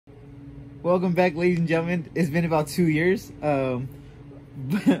Welcome back, ladies and gentlemen. It's been about 2 years. I'm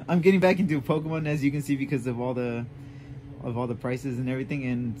getting back into Pokemon, as you can see, because of all the prices and everything.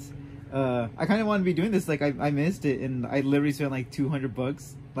 And I kind of want to be doing this. Like I missed it, and I literally spent like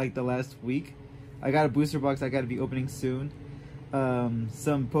 $200 like the last week. I got a booster box I got to be opening soon.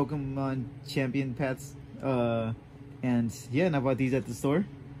 Some Pokemon champion pets. And yeah, and I bought these at the store.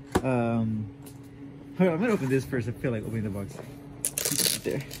 I'm gonna open this first. I feel like opening the box. Right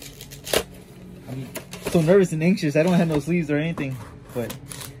there. I'm so nervous and anxious. I don't have no sleeves or anything, but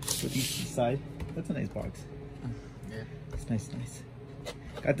put these to the side. That's a nice box. Yeah, it's nice.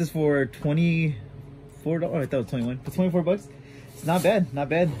 Got this for $24. Oh, I thought it was 21. For $24. It's not bad.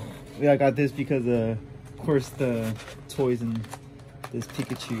 Yeah, I got this because of course the toys and this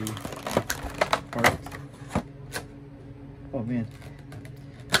Pikachu art. Oh man,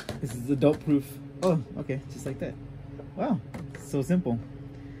 this is adult proof. Oh, okay, just like that. Wow, so simple.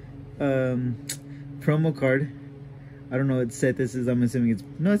 Promo card. I don't know what set this is. I'm assuming it's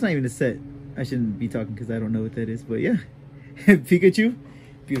it's not even a set. I shouldn't be talking because I don't know what that is, but yeah. Pikachu,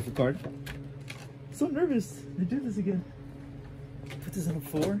 beautiful card. So nervous to do this again. Put this on the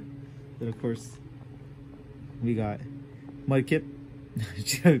floor. Then of course we got Mudkip.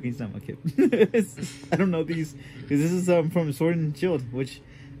 It's not Mudkip. I don't know these because this is from Sword and Shield, which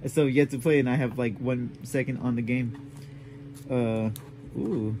I still yet to play, and I have like 1 second on the game.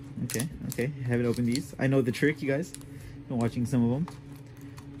 Ooh, okay. Haven't opened these. I know the trick, you guys. Been watching some of them.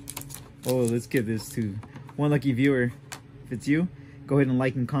 Oh, let's give this to one lucky viewer. If it's you, go ahead and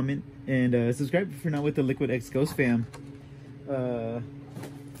like and comment and subscribe if you're not with the Liquid X Ghost fam. Yeah,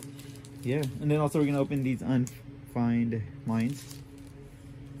 and then also we're gonna open these unfind mines.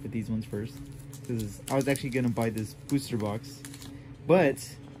 Put these ones first because I was actually gonna buy this booster box,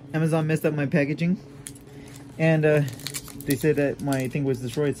 but Amazon messed up my packaging, and they said that my thing was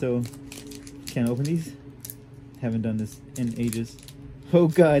destroyed, so can't open these. Haven't done this in ages. Oh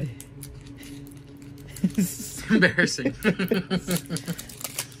god. embarrassing.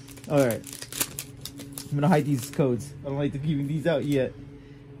 Alright. I'm gonna hide these codes. I don't like to giving these out yet.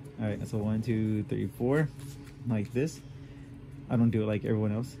 Alright, so 1, 2, 3, 4. Like this. I don't do it like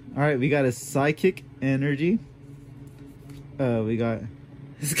everyone else. Alright, we got a Psychic Energy. We got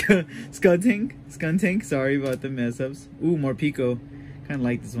Skuntank. Sorry about the mess ups. Ooh, more Pico. Kind of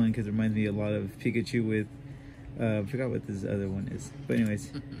like this one because it reminds me a lot of Pikachu with I forgot what this other one is, but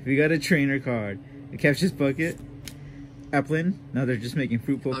anyways. We got a trainer card, a Captious Bucket, Applin. Now they're just making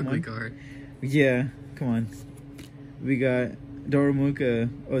fruit Pokemon. Ugly card. Yeah, come on. We got Doromuka.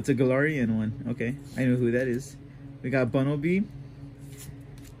 Oh, it's a Galarian one. Okay, I know who that is. We got Bunnelby,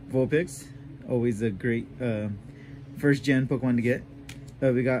 Vulpix, always a great first gen Pokemon to get.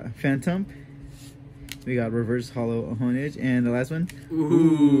 We got Phantom. We got Reverse Hollow Honedge, and the last one,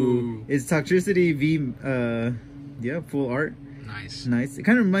 ooh, it's Toxtricity V. Yeah, full art. Nice. It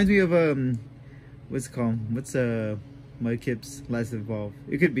kind of reminds me of what's it called? What's Mudkip's last evolve?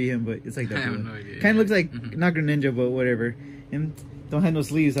 It could be him, but it's like that. I have no idea. Kind of looks like not Greninja, but whatever. And don't have no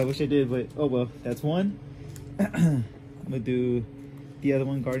sleeves. I wish I did, but oh well. That's one. I'm gonna do the other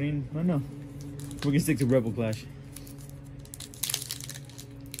one, Guardian. I don't know. We're gonna stick to Rebel Clash.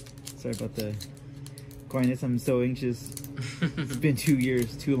 Sorry about the quietness. I'm so anxious. It's been 2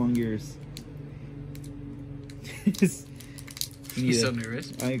 years, 2 long years. You're so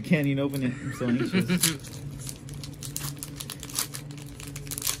nervous. I can't even open it. I'm so anxious.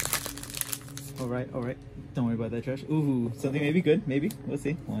 All right. Don't worry about that trash. Ooh, something maybe good. Maybe. Let's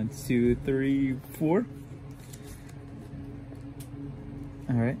see. 1, 2, 3, 4.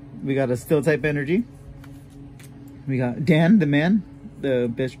 All right. We got a Steel type Energy. We got Dan, the man,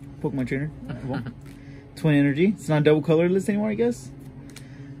 the best Pokemon trainer. Well, Twin Energy. It's not double colorless anymore, I guess.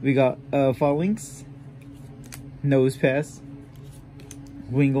 We got Fallinks, Nose Pass,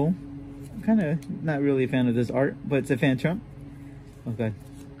 Wingull. I'm kind of not really a fan of this art, but it's a Phantom. Oh god.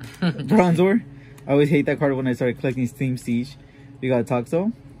 Bronzor. I always hate that card when I started collecting Steam Siege. We got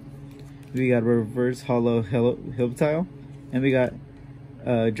Toxel. We got Reverse Hollow Hilltile. And we got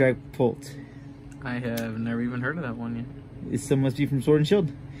Dragapult. I have never even heard of that one yet. It still must be from Sword and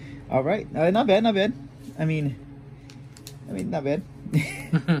Shield. Alright. Not bad. I mean, not bad.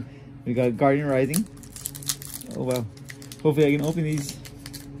 We got Guardian Rising. Oh wow. Hopefully I can open these.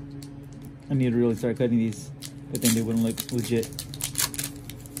 I need to really start cutting these, but then they wouldn't look legit.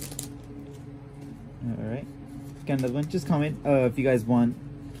 Alright. Got another one. Just comment if you guys want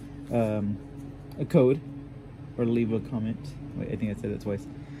a code, or leave a comment. Wait, I think I said that twice.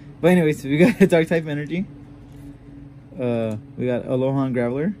 But anyways, we got a Dark type Energy. We got Alolan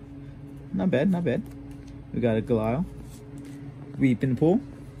Graveler. Not bad. We got a Galile. Weeping Pool.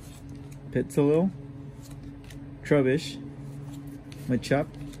 Petzalo, Trubbish, Machop,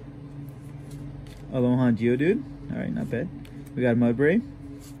 Aloha Geodude. Alright, not bad. We got Mudbray,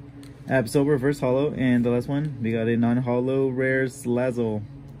 Absol Reverse Hollow, and the last one, we got a non-hollow rare Slazzle.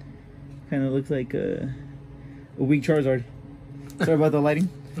 Kind of looks like a weak Charizard. Sorry about the lighting.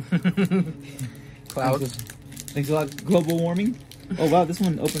 Clouds. Thanks a lot. Global warming. Oh wow, this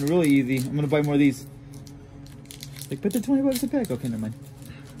one opened really easy. I'm gonna buy more of these. Like, but they're 20 bucks a pack. Okay, never mind.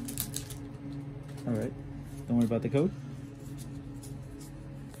 Alright. Don't worry about the code.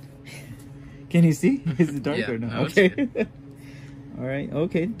 Can you see? Is it dark or no? Okay. Alright,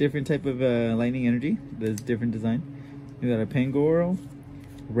 okay. Different type of lightning energy. There's different design. We got a Pangoro,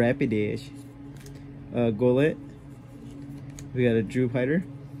 Rapidash, Golett. We got a Drupiter,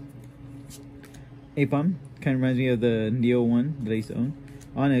 Apom. Kind of reminds me of the Neo one that I used to own.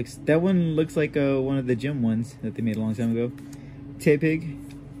 Onyx. That one looks like one of the gym ones that they made a long time ago. Tepig,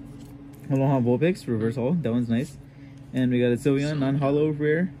 Aloha Vulpix, Reverse Holo. That one's nice. And we got a Sylveon, non-hollow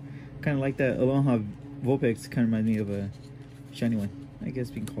rare. Kind of like that Aloha Vulpix. Kind of reminds me of a shiny one. I guess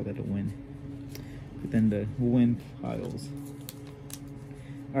we can call that a win. But then the win piles.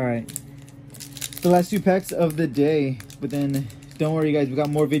 Alright. The last 2 packs of the day. But then, don't worry guys, we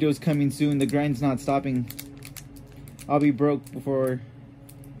got more videos coming soon. The grind's not stopping. I'll be broke before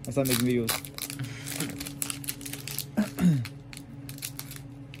I start making videos.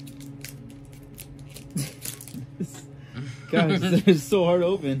 Gosh, they're so hard to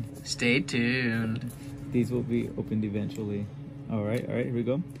open. Stay tuned. These will be opened eventually. Alright, here we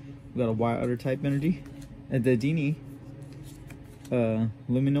go. We got a Water type energy. And the Dini.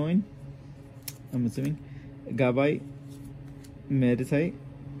 Luminoid. I'm assuming. Gabite. Meditite.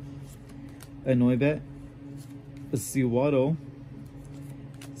 A Noibat. A Sewaddle.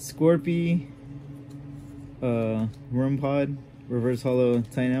 Scorpy. Wormpod. Reverse Hollow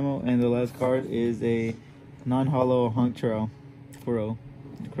Tynamo. And the last card is a non-hollow Honcharo.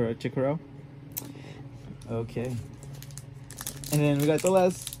 Chikoro. Okay. And then we got the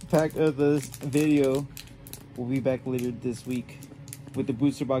last pack of this video. We'll be back later this week with the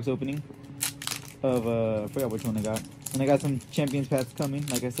booster box opening of I forgot which one I got. And I got some Champions packs coming,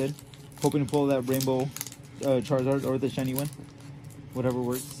 like I said. Hoping to pull that rainbow Charizard or the shiny one. Whatever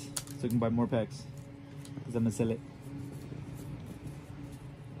works. So I can buy more packs. Because I'm gonna sell it.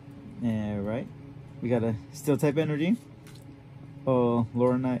 Alright. We got a Steel type energy.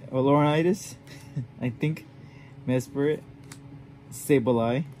 Loronitis. I think. Mesprit.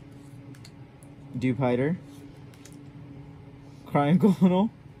 Sableye. Dewpider. Cryongonal.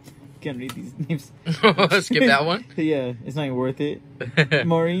 Can't read these names. Skip that one. Yeah, it's not even worth it.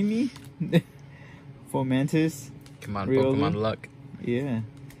 Morini. Fomantis. Come on, Riolu. Pokemon luck. Yeah.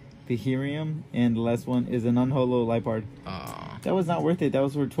 Beherium. And the last one is a non-holo Lipard. Aww. That was not worth it. That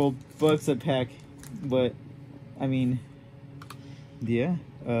was for 12 bucks a pack. But, I mean, yeah.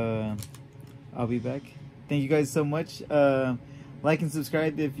 I'll be back. Thank you guys so much. Like and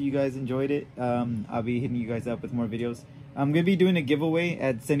subscribe if you guys enjoyed it. I'll be hitting you guys up with more videos. I'm going to be doing a giveaway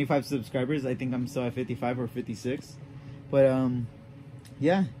at 75 subscribers. I think I'm still at 55 or 56. But,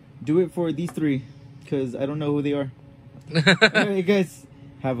 yeah. Do it for these 3. Because I don't know who they are. Alright, guys.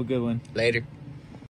 Have a good one. Later.